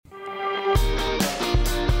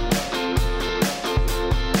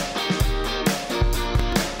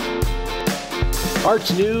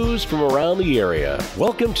Arts news from around the area.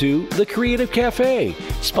 Welcome to The Creative Cafe,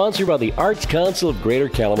 sponsored by the Arts Council of Greater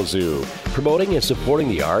Kalamazoo, promoting and supporting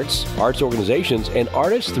the arts, arts organizations, and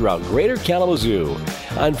artists throughout Greater Kalamazoo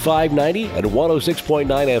on 590 and 106.9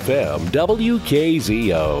 FM,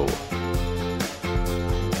 WKZO.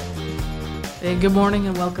 Hey, good morning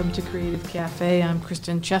and welcome to Creative Cafe. I'm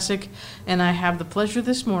Kristen Chesick, and I have the pleasure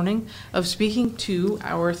this morning of speaking to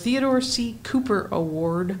our Theodore C. Cooper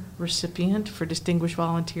Award recipient for Distinguished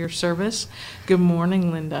Volunteer Service. Good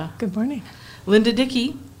morning, Linda. Good morning. Linda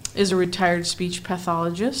Dickey is a retired speech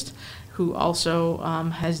pathologist who also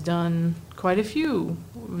has done quite a few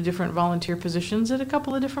different volunteer positions at a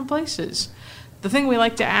couple of different places. The thing we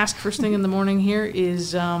like to ask first thing in the morning here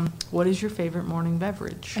is, what is your favorite morning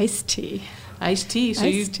beverage? Iced tea. Iced tea. So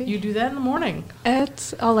you do that in the morning?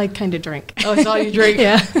 It's all I kind of drink. Oh, it's all you drink?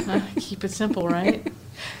 Yeah. Keep it simple, right?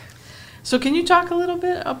 So can you talk a little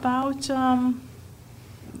bit about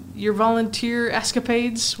your volunteer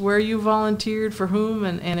escapades, where you volunteered, for whom,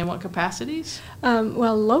 and in what capacities?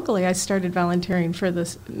 Well, locally, I started volunteering for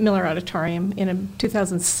the Miller Auditorium in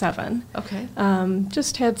 2007. Okay.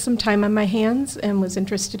 Just had some time on my hands and was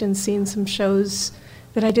interested in seeing some shows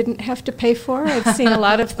that I didn't have to pay for. I've seen a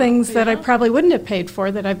lot of things that I probably wouldn't have paid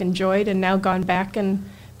for that I've enjoyed and now gone back and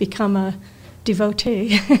become a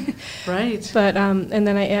devotee. Right. But and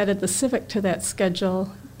then I added the Civic to that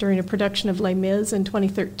schedule during a production of Les Mis in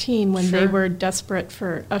 2013 when they were desperate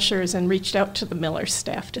for ushers and reached out to the Miller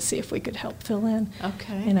staff to see if we could help fill in.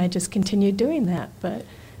 Okay. And I just continued doing that. But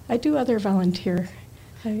I do other volunteer.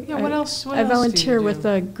 What else? I volunteer with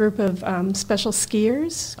a group of special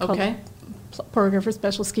skiers. Okay. Program for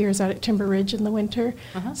special skiers out at Timber Ridge in the winter.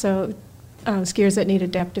 Uh-huh. So skiers that need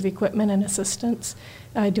adaptive equipment and assistance.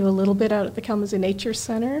 I do a little bit out at the Kalamazoo Nature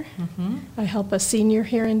Center. Mm-hmm. I help a senior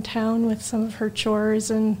here in town with some of her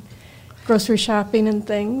chores and grocery shopping and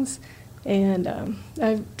things. And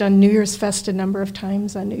I've done New Year's Fest a number of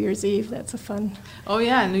times on New Year's Eve. That's a fun. Oh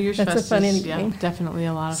yeah, New Year's Fest a fun is definitely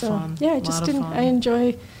a lot of fun. Yeah, I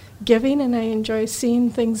enjoy giving and I enjoy seeing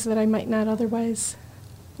things that I might not otherwise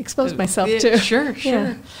expose myself to. Sure.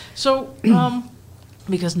 Yeah. So,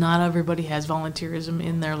 because not everybody has volunteerism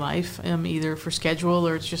in their life, either for schedule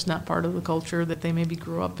or it's just not part of the culture that they maybe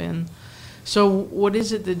grew up in. So what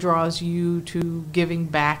is it that draws you to giving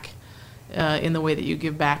back in the way that you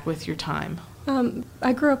give back with your time?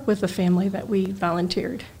 I grew up with a family that we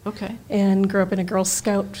volunteered. Okay. And grew up in a Girl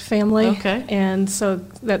Scout family. Okay. And so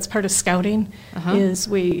that's part of scouting, Uh-huh. is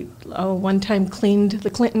we one time cleaned the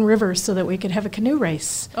Clinton River so that we could have a canoe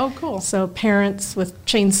race. Oh, cool. So parents with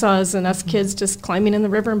chainsaws and us kids just climbing in the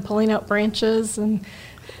river and pulling out branches, and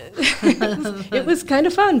it was kind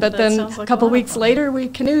of fun. But then sounds like a couple a lot of weeks fun. later, we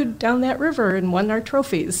canoed down that river and won our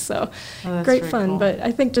trophies. So that's great very fun. cool. But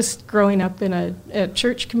I think just growing up in a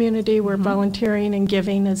church community where volunteering and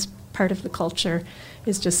giving is part of the culture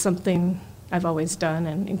is just something I've always done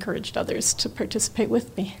and encouraged others to participate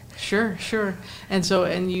with me. Sure. And so,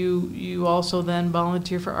 you also then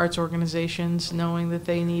volunteer for arts organizations, knowing that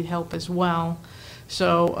they need help as well.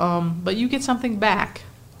 So, but you get something back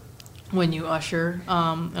when you usher,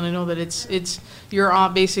 and I know that it's you're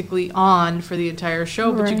basically on for the entire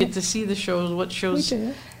show, but you get to see the shows. What shows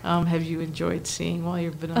have you enjoyed seeing while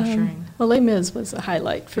you've been ushering? Well, Les Mis was a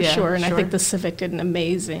highlight for sure, and sure. I think the Civic did an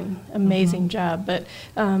amazing job. But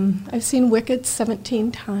I've seen Wicked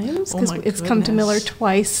 17 times because it's come to Miller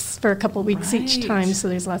twice for a couple of weeks each time, so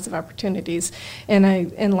there's lots of opportunities.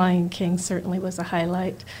 And Lion King certainly was a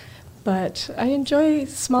highlight. But I enjoy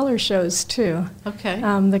smaller shows too. Okay.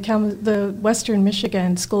 The Western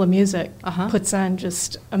Michigan School of Music Uh-huh. puts on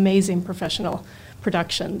just amazing professional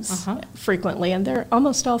productions frequently, and they're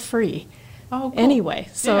almost all free. Oh, cool. Anyway,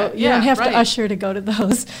 so you don't have to usher to go to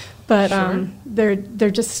those, but Sure. they're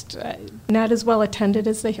just not as well attended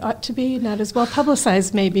as they ought to be, not as well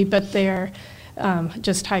publicized maybe, but they're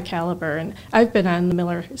just high caliber. And I've been on the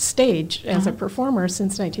Miller stage as a performer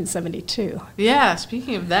since 1972. Yeah,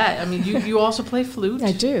 speaking of that, I mean, you also play flute?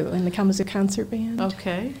 I do, in the Kalamazoo Concert Band.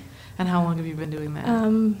 Okay. And how long have you been doing that?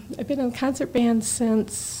 I've been in the concert band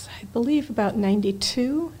since, I believe, about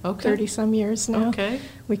 92, Okay. 30-some years now. Okay.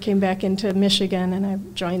 We came back into Michigan, and I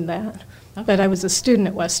joined that. Okay. But I was a student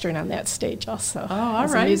at Western on that stage also. Oh, all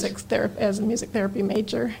as right. As a music therapy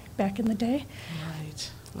major back in the day.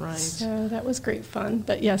 Right. So that was great fun.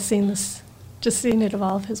 But yeah, seeing it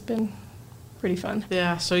evolve has been pretty fun.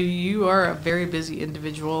 Yeah, so you are a very busy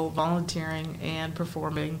individual, volunteering and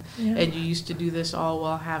performing, Yeah. and you used to do this all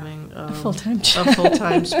while having A full-time job. a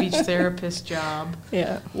full-time speech therapist job.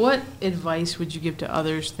 Yeah. What advice would you give to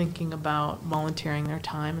others thinking about volunteering their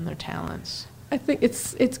time and their talents? I think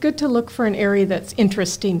it's good to look for an area that's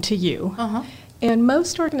interesting to you. Uh-huh. And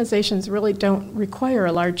most organizations really don't require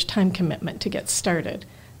a large time commitment to get started.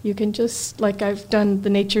 You can just, like I've done the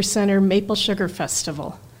Nature Center Maple Sugar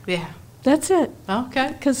Festival. Yeah. That's it.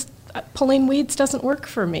 Okay. Because pulling weeds doesn't work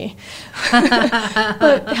for me.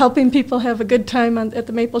 But helping people have a good time at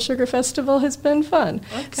the Maple Sugar Festival has been fun.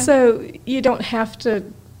 Okay. So you don't have to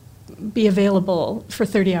be available for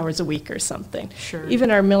 30 hours a week or something. Sure. Even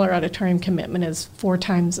our Miller Auditorium commitment is 4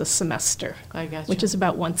 times a semester, I gotcha. which is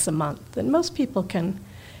about once a month. And most people can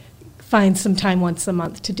find some time once a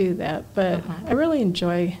month to do that. But Uh-huh. I really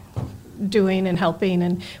enjoy doing and helping.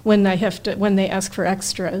 And when they ask for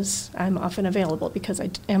extras, I'm often available because I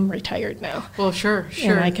am retired now. Well, sure.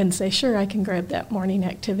 And I can say, sure, I can grab that morning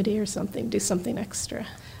activity or something, do something extra.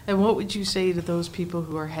 And what would you say to those people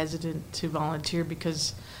who are hesitant to volunteer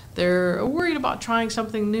because they're worried about trying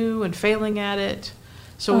something new and failing at it?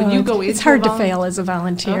 So when you go into it's hard to fail as a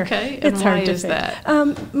volunteer. Okay, and it's why hard to is fail.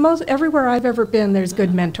 that? Everywhere I've ever been, there's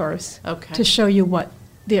good mentors Okay. to show you what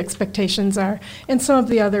the expectations are. And some of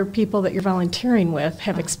the other people that you're volunteering with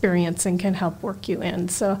have experience and can help work you in.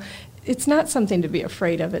 So it's not something to be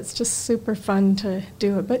afraid of. It's just super fun to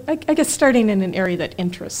do it. But I guess starting in an area that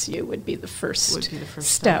interests you would be the first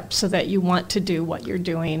step so that you want to do what you're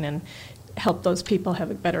doing and help those people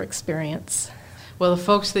have a better experience. Well, the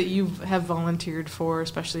folks that you have volunteered for,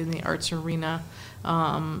 especially in the arts arena,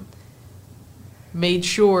 made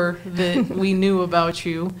sure that we knew about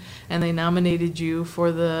you, and they nominated you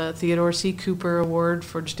for the Theodore C. Cooper Award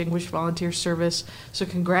for Distinguished Volunteer Service. So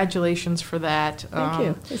congratulations for that. Thank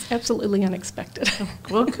you. It's absolutely unexpected.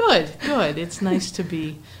 Well, good. It's nice to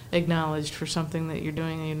be acknowledged for something that you're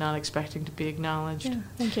doing and you're not expecting to be acknowledged. Yeah,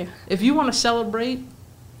 thank you. If you want to celebrate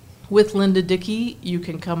with Linda Dickey, you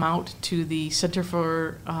can come out to the Center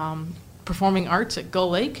for Performing Arts at Gull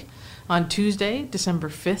Lake on Tuesday, December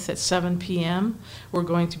 5th at 7 p.m. We're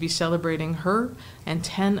going to be celebrating her and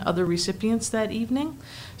 10 other recipients that evening.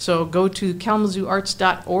 So go to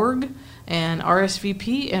kalamazooarts.org and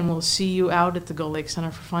RSVP, and we'll see you out at the Gull Lake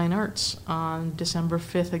Center for Fine Arts on December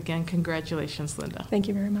 5th. Again, congratulations, Linda. Thank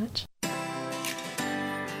you very much.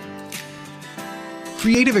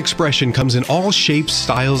 Creative expression comes in all shapes,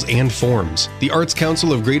 styles, and forms. The Arts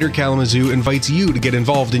Council of Greater Kalamazoo invites you to get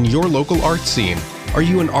involved in your local art scene. Are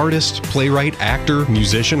you an artist, playwright, actor,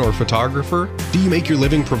 musician, or photographer? Do you make your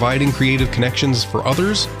living providing creative connections for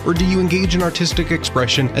others? Or do you engage in artistic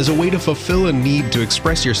expression as a way to fulfill a need to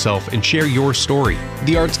express yourself and share your story?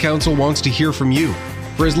 The Arts Council wants to hear from you.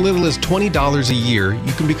 For as little as $20 a year,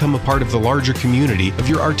 you can become a part of the larger community of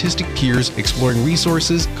your artistic peers exploring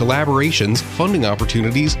resources, collaborations, funding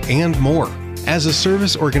opportunities, and more. As a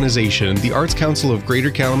service organization, the Arts Council of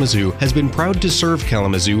Greater Kalamazoo has been proud to serve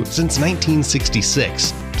Kalamazoo since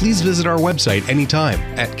 1966. Please visit our website anytime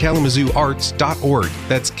at kalamazooarts.org.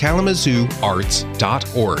 That's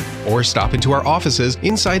kalamazooarts.org. Or stop into our offices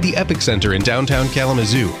inside the Epic Center in downtown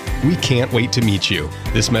Kalamazoo. We can't wait to meet you.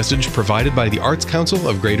 This message provided by the Arts Council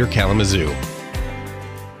of Greater Kalamazoo.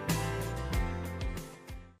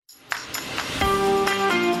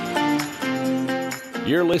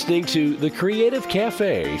 You're listening to The Creative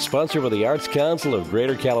Cafe, sponsored by the Arts Council of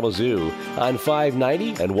Greater Kalamazoo on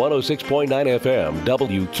 590 and 106.9 FM,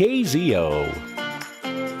 WKZO.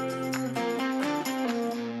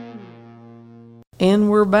 And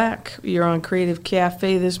we're back. You're on Creative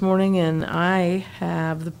Cafe this morning, and I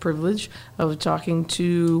have the privilege of talking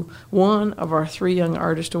to one of our 3 Young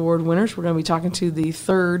Artist Award winners. We're going to be talking to the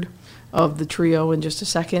third of the trio in just a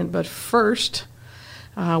second, but first,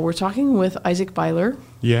 we're talking with Isaac Byler.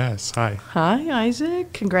 Yes, hi. Hi,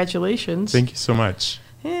 Isaac. Congratulations. Thank you so much.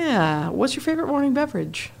 Yeah. What's your favorite morning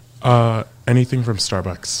beverage? Anything from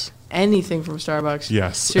Starbucks. Anything from Starbucks?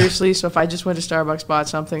 Yes. Seriously? So if I just went to Starbucks, bought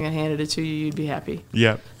something, and handed it to you, you'd be happy?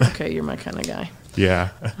 Yep. Okay, you're my kind of guy.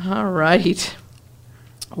 Yeah. All right.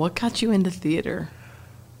 What got you into theater?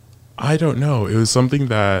 I don't know. It was something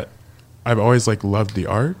that I've always loved the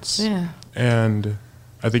arts. Yeah. And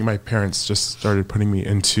I think my parents just started putting me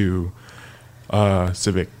into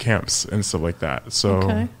civic camps and stuff like that. So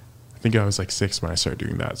Okay. I think I was 6 when I started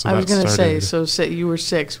doing that. So I was that going to say, started- so you were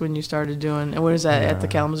 6 when you started doing, and what is that, at the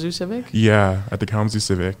Kalamazoo Civic? Yeah, at the Kalamazoo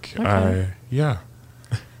Civic. Okay. Yeah.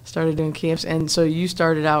 Started doing camps, and so you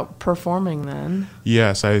started out performing then?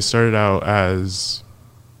 Yes, I started out as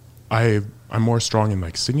I'm more strong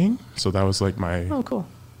in singing, so that was my Oh, cool.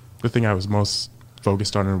 the thing I was most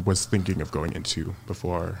focused on and was thinking of going into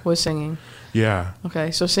before. Was singing. Yeah.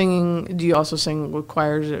 Okay, so singing, do you also sing with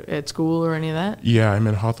choirs at school or any of that? Yeah, I'm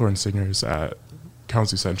in Hawthorne Singers at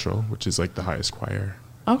Kalamazoo Central, which is the highest choir.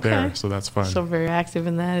 there, so that's fun. So very active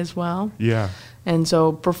in that as well. Yeah. And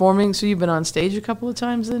so performing, so you've been on stage a couple of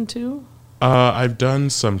times then too? I've done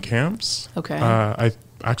some camps. Okay. I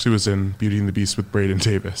actually was in Beauty and the Beast with Braden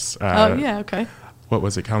Davis. Oh, yeah, okay. What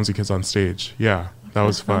was it? Kalamazoo Kids on Stage. Yeah, that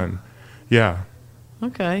was fun. Yeah.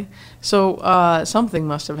 Okay. So something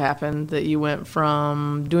must have happened that you went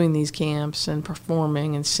from doing these camps and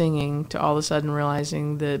performing and singing to all of a sudden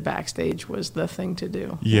realizing that backstage was the thing to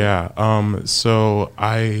do. Yeah. So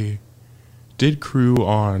I did crew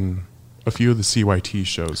on a few of the CYT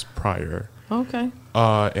shows prior. Okay.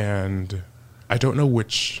 And I don't know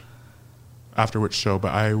after which show,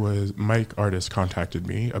 but Mike Artist contacted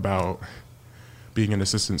me about being an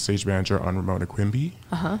assistant stage manager on Ramona Quimby.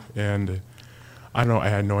 Uh-huh. And I don't know, I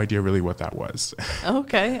had no idea really what that was.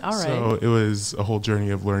 Okay, all right. So it was a whole journey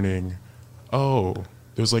of learning,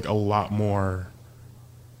 there's like a lot more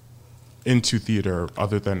into theater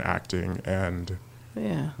other than acting and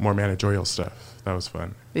more managerial stuff. That was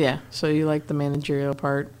fun. Yeah, so you like the managerial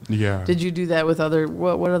part. Yeah. Did you do that with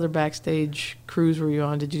what other backstage crews were you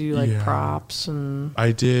on? Did you do like props and?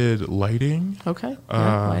 I did lighting. Okay,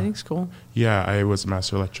 yeah, lighting's cool. Yeah, I was a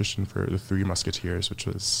master electrician for the Three Musketeers, which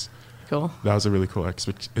was cool. That was a really cool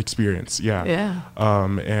experience. Yeah. Yeah.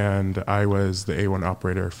 And I was the A1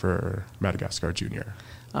 operator for Madagascar Junior.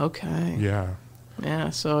 Okay. Yeah.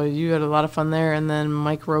 Yeah, so you had a lot of fun there, and then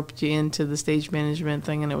Mike roped you into the stage management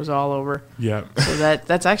thing, and it was all over. Yeah. So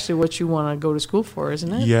that's actually what you want to go to school for,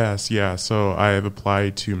 isn't it? Yes, yeah. So I have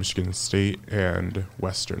applied to Michigan State and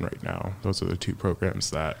Western right now. Those are the two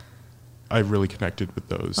programs that I've really connected with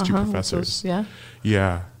those two professors. Yeah?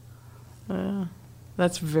 Yeah.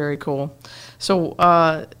 That's very cool. So,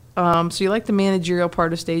 so you like the managerial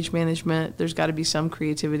part of stage management. There's got to be some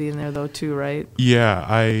creativity in there, though, too, right? Yeah,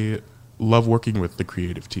 I love working with the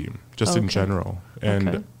creative team, just in general.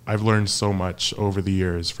 And I've learned so much over the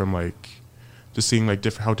years from, like, just seeing, like,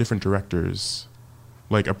 how different directors,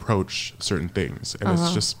 like, approach certain things. And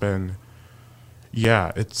it's just been,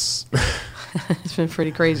 it's... It's been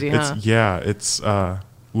pretty crazy, huh? It's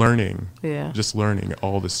learning. Yeah. Just learning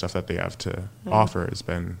all the stuff that they have to offer has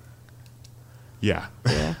been... Yeah.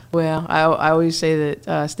 Well, I always say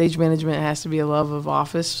that stage management has to be a love of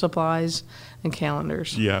office supplies and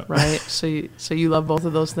calendars. Yeah. Right? So you love both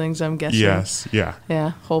of those things, I'm guessing? Yes. Yeah.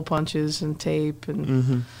 Yeah. Hole punches and tape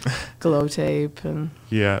and glow tape and...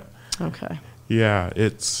 Yeah. Okay. Yeah.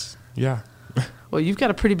 It's... Yeah. Well, you've got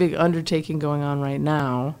a pretty big undertaking going on right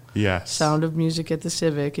now. Yes. Sound of Music at the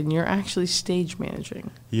Civic, and you're actually stage managing.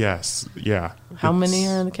 Yes. Yeah. How many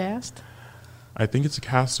are in the cast? I think it's a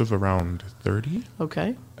cast of around 30.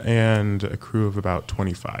 Okay. And a crew of about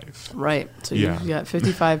 25. Right. So you've got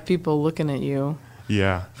 55 people looking at you.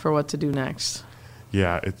 Yeah. For what to do next.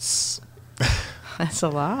 Yeah, it's... That's a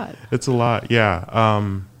lot. It's a lot, yeah.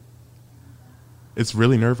 It's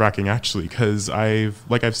really nerve-wracking, actually, because I've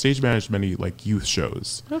stage managed many, like, youth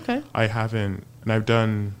shows. Okay. I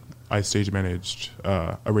stage managed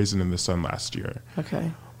A Raisin in the Sun last year.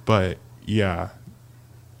 Okay. But, yeah...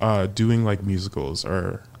 doing like musicals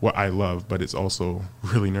are what I love, but it's also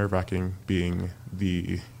really nerve-wracking being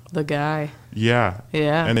the guy. Yeah.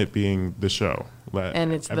 Yeah. And it being the show.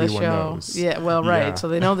 And it's the show. Knows. Yeah, well, right. Yeah. So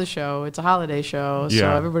they know the show. It's a holiday show.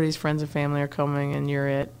 So everybody's friends and family are coming and you're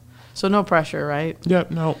it. So no pressure, right? Yeah,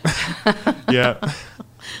 no. Yeah.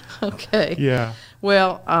 Okay. Yeah.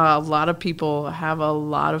 Well, a lot of people have a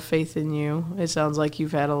lot of faith in you. It sounds like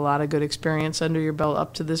you've had a lot of good experience under your belt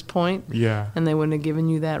up to this point. Yeah. And they wouldn't have given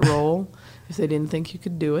you that role if they didn't think you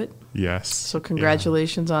could do it. Yes. So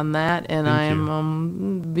congratulations on that. And I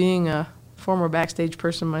am being a former backstage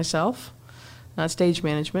person myself, not stage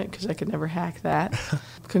management because I could never hack that.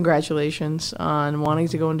 Congratulations on wanting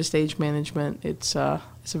to go into stage management. It's a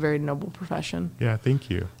very noble profession. Yeah,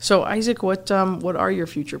 thank you. So Isaac, what are your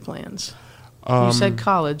future plans? You said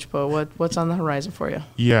college, but what's on the horizon for you?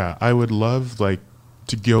 Yeah, I would love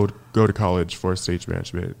to go to college for stage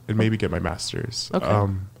management and maybe get my master's.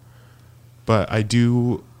 Okay. But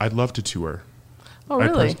I'd love to tour. Oh,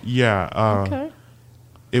 really? Okay.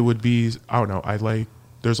 It would be, I don't know,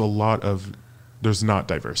 there's not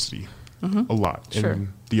diversity. A lot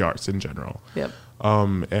in the arts in general. Yep.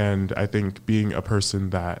 And I think being a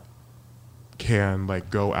person that can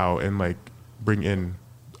go out and bring in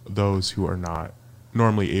those who are not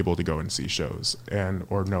normally able to go and see shows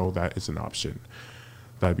or know that it's an option,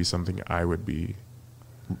 that'd be something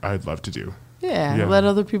I'd love to do. Yeah, let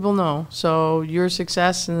other people know. So your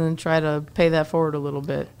success and then try to pay that forward a little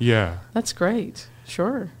bit. Yeah. That's great.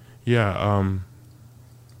 Sure. Yeah.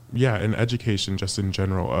 And education just in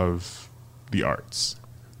general of the arts.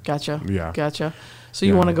 Gotcha. Yeah. Gotcha. So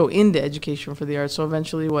you want to go into education for the arts. So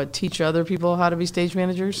eventually, teach other people how to be stage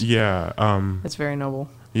managers? Yeah. That's very noble.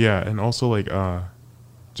 Yeah, and also like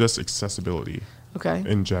just accessibility. Okay.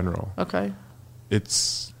 In general. Okay.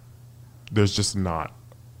 There's just not.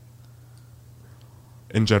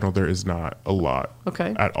 In general, there is not a lot.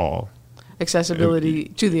 Okay. At all. Accessibility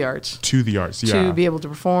to the arts. To the arts, yeah. To be able to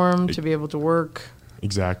perform, to be able to work.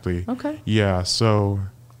 Exactly. Okay. Yeah. So.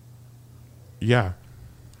 Yeah.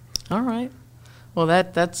 All right. Well,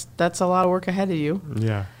 that's a lot of work ahead of you.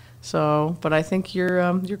 Yeah. So, but I think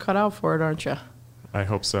you're cut out for it, aren't you? I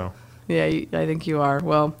hope so. Yeah, I think you are.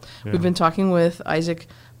 Well, We've been talking with Isaac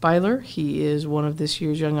Byler. He is one of this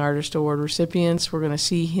year's Young Artist Award recipients. We're going to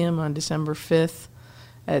see him on December 5th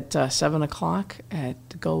at 7 o'clock at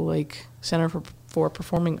the Gull Lake Center for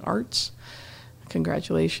Performing Arts.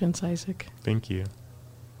 Congratulations, Isaac. Thank you.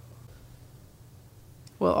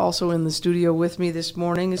 Well, also in the studio with me this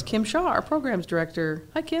morning is Kim Shaw, our programs director.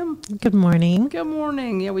 Hi, Kim. Good morning. Good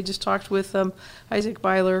morning. Yeah, we just talked with Isaac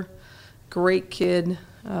Byler. Great kid.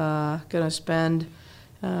 Going to spend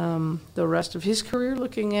the rest of his career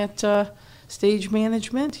looking at stage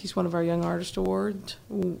management. He's one of our Young Artist Award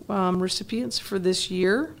recipients for this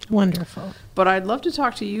year. Wonderful. But I'd love to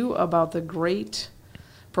talk to you about the great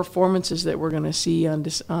performances that we're going to see on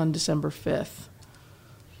December 5th.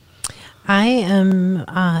 I am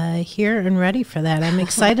here and ready for that. I'm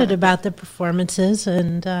excited about the performances,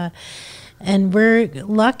 and we're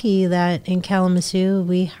lucky that in Kalamazoo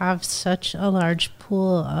we have such a large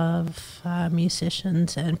pool of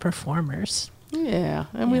musicians and performers. Yeah,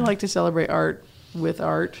 and we like to celebrate art with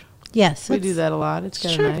art. Yes. We do that a lot. It's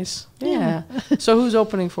kind of Sure. nice. Yeah. So who's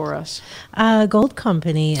opening for us? Gold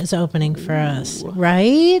Company is opening for us,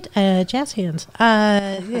 right? Jazz hands.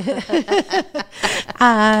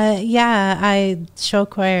 Show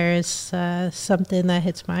choir is something that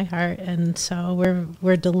hits my heart, and so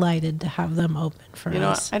we're delighted to have them open for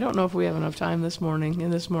us. I don't know if we have enough time this morning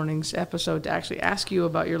in this morning's episode to actually ask you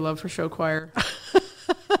about your love for show choir.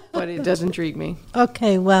 But it does intrigue me.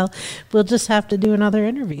 Okay, well, we'll just have to do another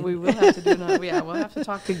interview. We will have to do another. Yeah, we'll have to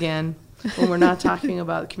talk again when we're not talking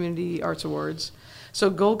about Community Arts Awards. So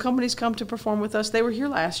Gold Company's come to perform with us. They were here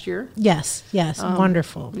last year. Yes,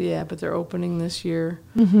 wonderful. Yeah, but they're opening this year.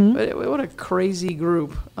 Mm-hmm. But what a crazy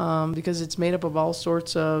group, because it's made up of all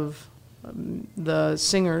sorts of the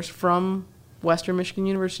singers from Western Michigan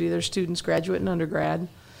University. They're students, graduate and undergrad,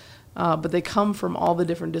 but they come from all the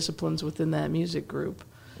different disciplines within that music group.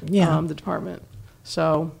 Yeah. The department.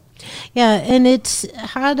 So. Yeah, and it's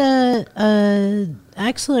had a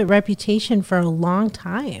excellent reputation for a long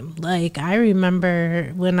time. Like, I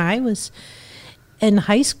remember when I was in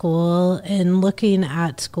high school and looking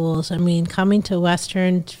at schools, I mean, coming to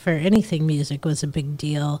Western for anything music was a big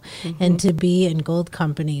deal. Mm-hmm. And to be in Gold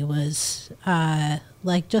Company was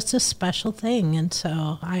like just a special thing. And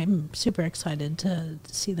so I'm super excited to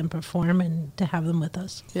see them perform and to have them with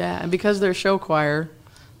us. Yeah, and because they're show choir,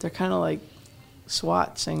 they're kind of like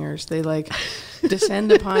SWAT singers. They like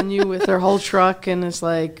descend upon you with their whole truck, and it's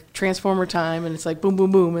like Transformer time, and it's like boom, boom,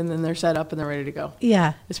 boom, and then they're set up and they're ready to go.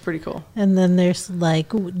 Yeah. It's pretty cool. And then there's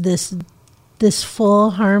like this full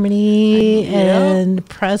harmony and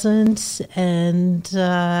presence, and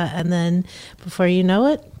then before you know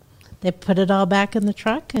it, they put it all back in the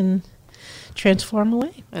truck and transform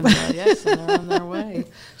away. And yes, and they're on their way.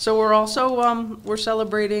 So we're also we're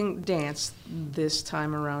celebrating dance this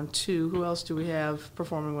time around too. Who else do we have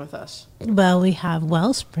performing with us? Well, we have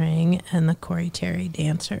Wellspring and the Corey Terry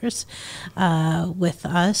Dancers with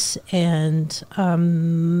us, and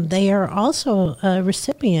they are also a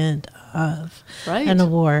recipient of an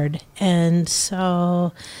award, and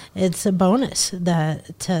so it's a bonus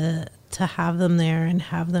that to have them there and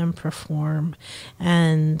have them perform.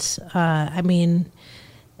 And I mean,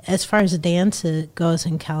 as far as dance goes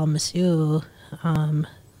in Kalamazoo,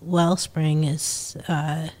 Wellspring is,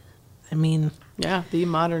 the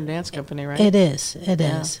modern dance company, right? It is.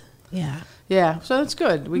 Yeah. Yeah. So that's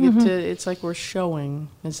good. We get to. It's like we're showing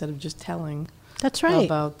instead of just telling. That's right.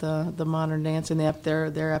 About the modern dance and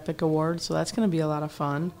their Epic Award. So that's going to be a lot of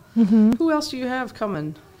fun. Mm-hmm. Who else do you have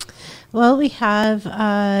coming? Well, we have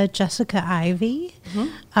Jessica Ivey,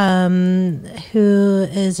 who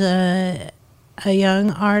is a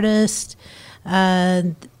young artist,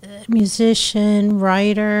 musician,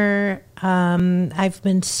 writer. I've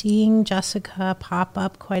been seeing Jessica pop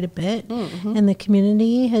up quite a bit in the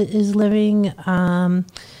community. Is living on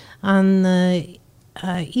the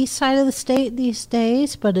east side of the state these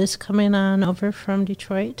days, but is coming on over from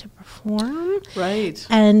Detroit to perform. Right.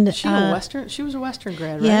 And she was a Western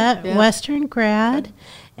grad, right? Yeah, Western grad, okay.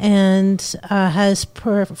 And has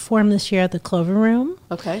performed this year at the Clover Room.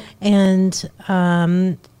 Okay. And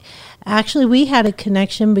actually, we had a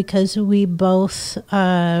connection because we both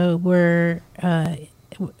were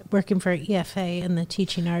working for EFA and the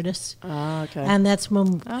Teaching Artists. Okay. And that's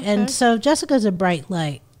when, and so Jessica's a bright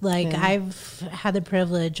light. Like, I've had the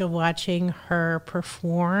privilege of watching her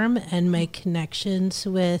perform and make connections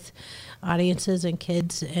with audiences and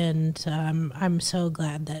kids, and I'm so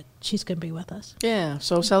glad that she's going to be with us. Yeah,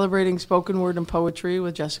 so celebrating spoken word and poetry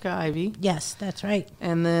with Jessica Ivey. Yes, that's right.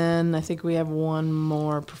 And then I think we have one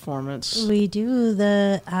more performance. We do.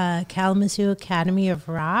 The Kalamazoo Academy of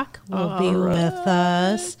Rock will be with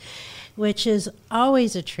us, which is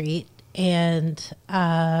always a treat. And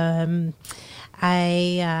I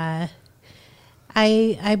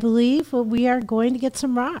believe we are going to get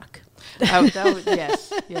some rock.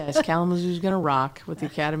 Yes. Kalamazoo's going to rock with the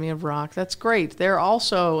Academy of Rock. That's great. They're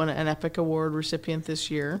also an Epic Award recipient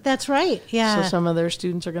this year. That's right, yeah. So some of their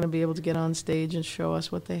students are going to be able to get on stage and show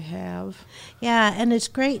us what they have. Yeah, and it's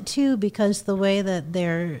great, too, because the way that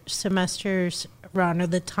their semesters run, or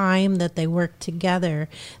the time that they work together,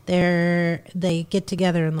 they get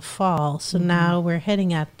together in the fall. So now we're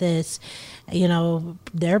hitting at this,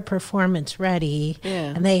 they're performance ready,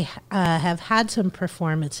 and they have had some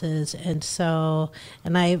performances, and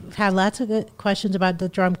I've had lots of good questions about the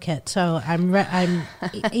drum kit. So I'm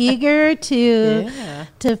eager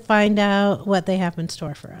to find out what they have in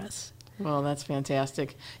store for us. Well, that's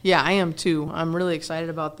fantastic. Yeah, I am too. I'm really excited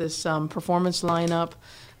about this performance lineup.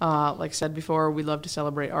 Like I said before, we love to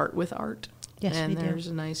celebrate art with art. Yes, and we do. There's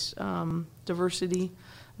a nice diversity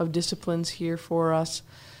of disciplines here for us.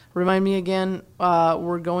 Remind me again,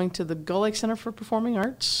 we're going to the Gull Lake Center for Performing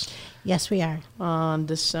Arts. Yes, we are. On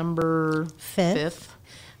December 5th.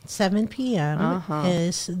 7 p.m.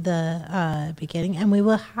 is the beginning, and we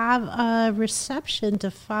will have a reception to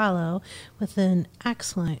follow with an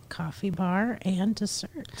excellent coffee bar and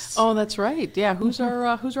desserts. Oh, that's right. Yeah, who's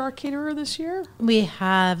our caterer this year? We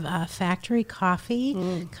have Factory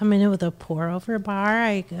Coffee coming in with a pour-over bar.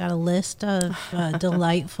 I got a list of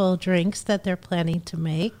delightful drinks that they're planning to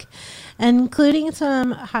make, including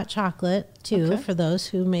some hot chocolate too, for those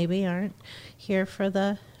who maybe aren't here for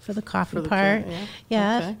the coffee part.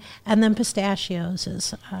 Okay. And then pistachios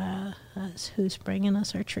is who's bringing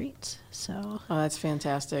us our treats. So that's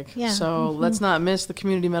fantastic. Yeah. So let's not miss the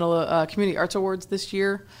Community Arts Awards this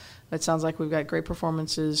year. It sounds like we've got great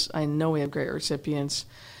performances. I know we have great recipients.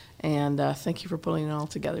 And thank you for putting it all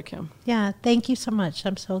together, Kim. Yeah, thank you so much.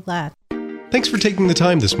 I'm so glad. Thanks for taking the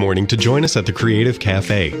time this morning to join us at the Creative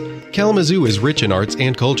Cafe. Kalamazoo is rich in arts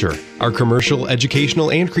and culture. Our commercial,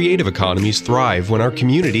 educational, and creative economies thrive when our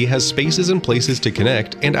community has spaces and places to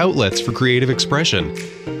connect and outlets for creative expression.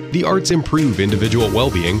 The arts improve individual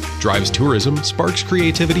well-being, drives tourism, sparks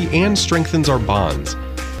creativity, and strengthens our bonds.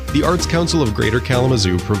 The Arts Council of Greater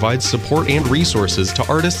Kalamazoo provides support and resources to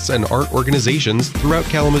artists and art organizations throughout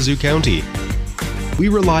Kalamazoo County. We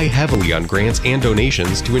rely heavily on grants and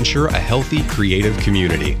donations to ensure a healthy, creative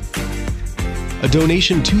community. A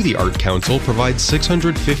donation to the Art Council provides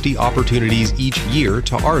 650 opportunities each year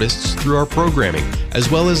to artists through our programming, as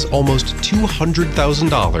well as almost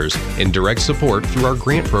 $200,000 in direct support through our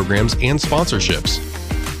grant programs and sponsorships.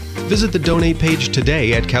 Visit the donate page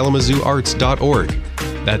today at kalamazooarts.org.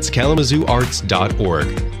 That's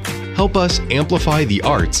kalamazooarts.org. Help us amplify the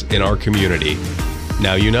arts in our community.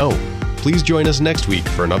 Now you know. Please join us next week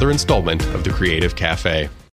for another installment of the Creative Cafe.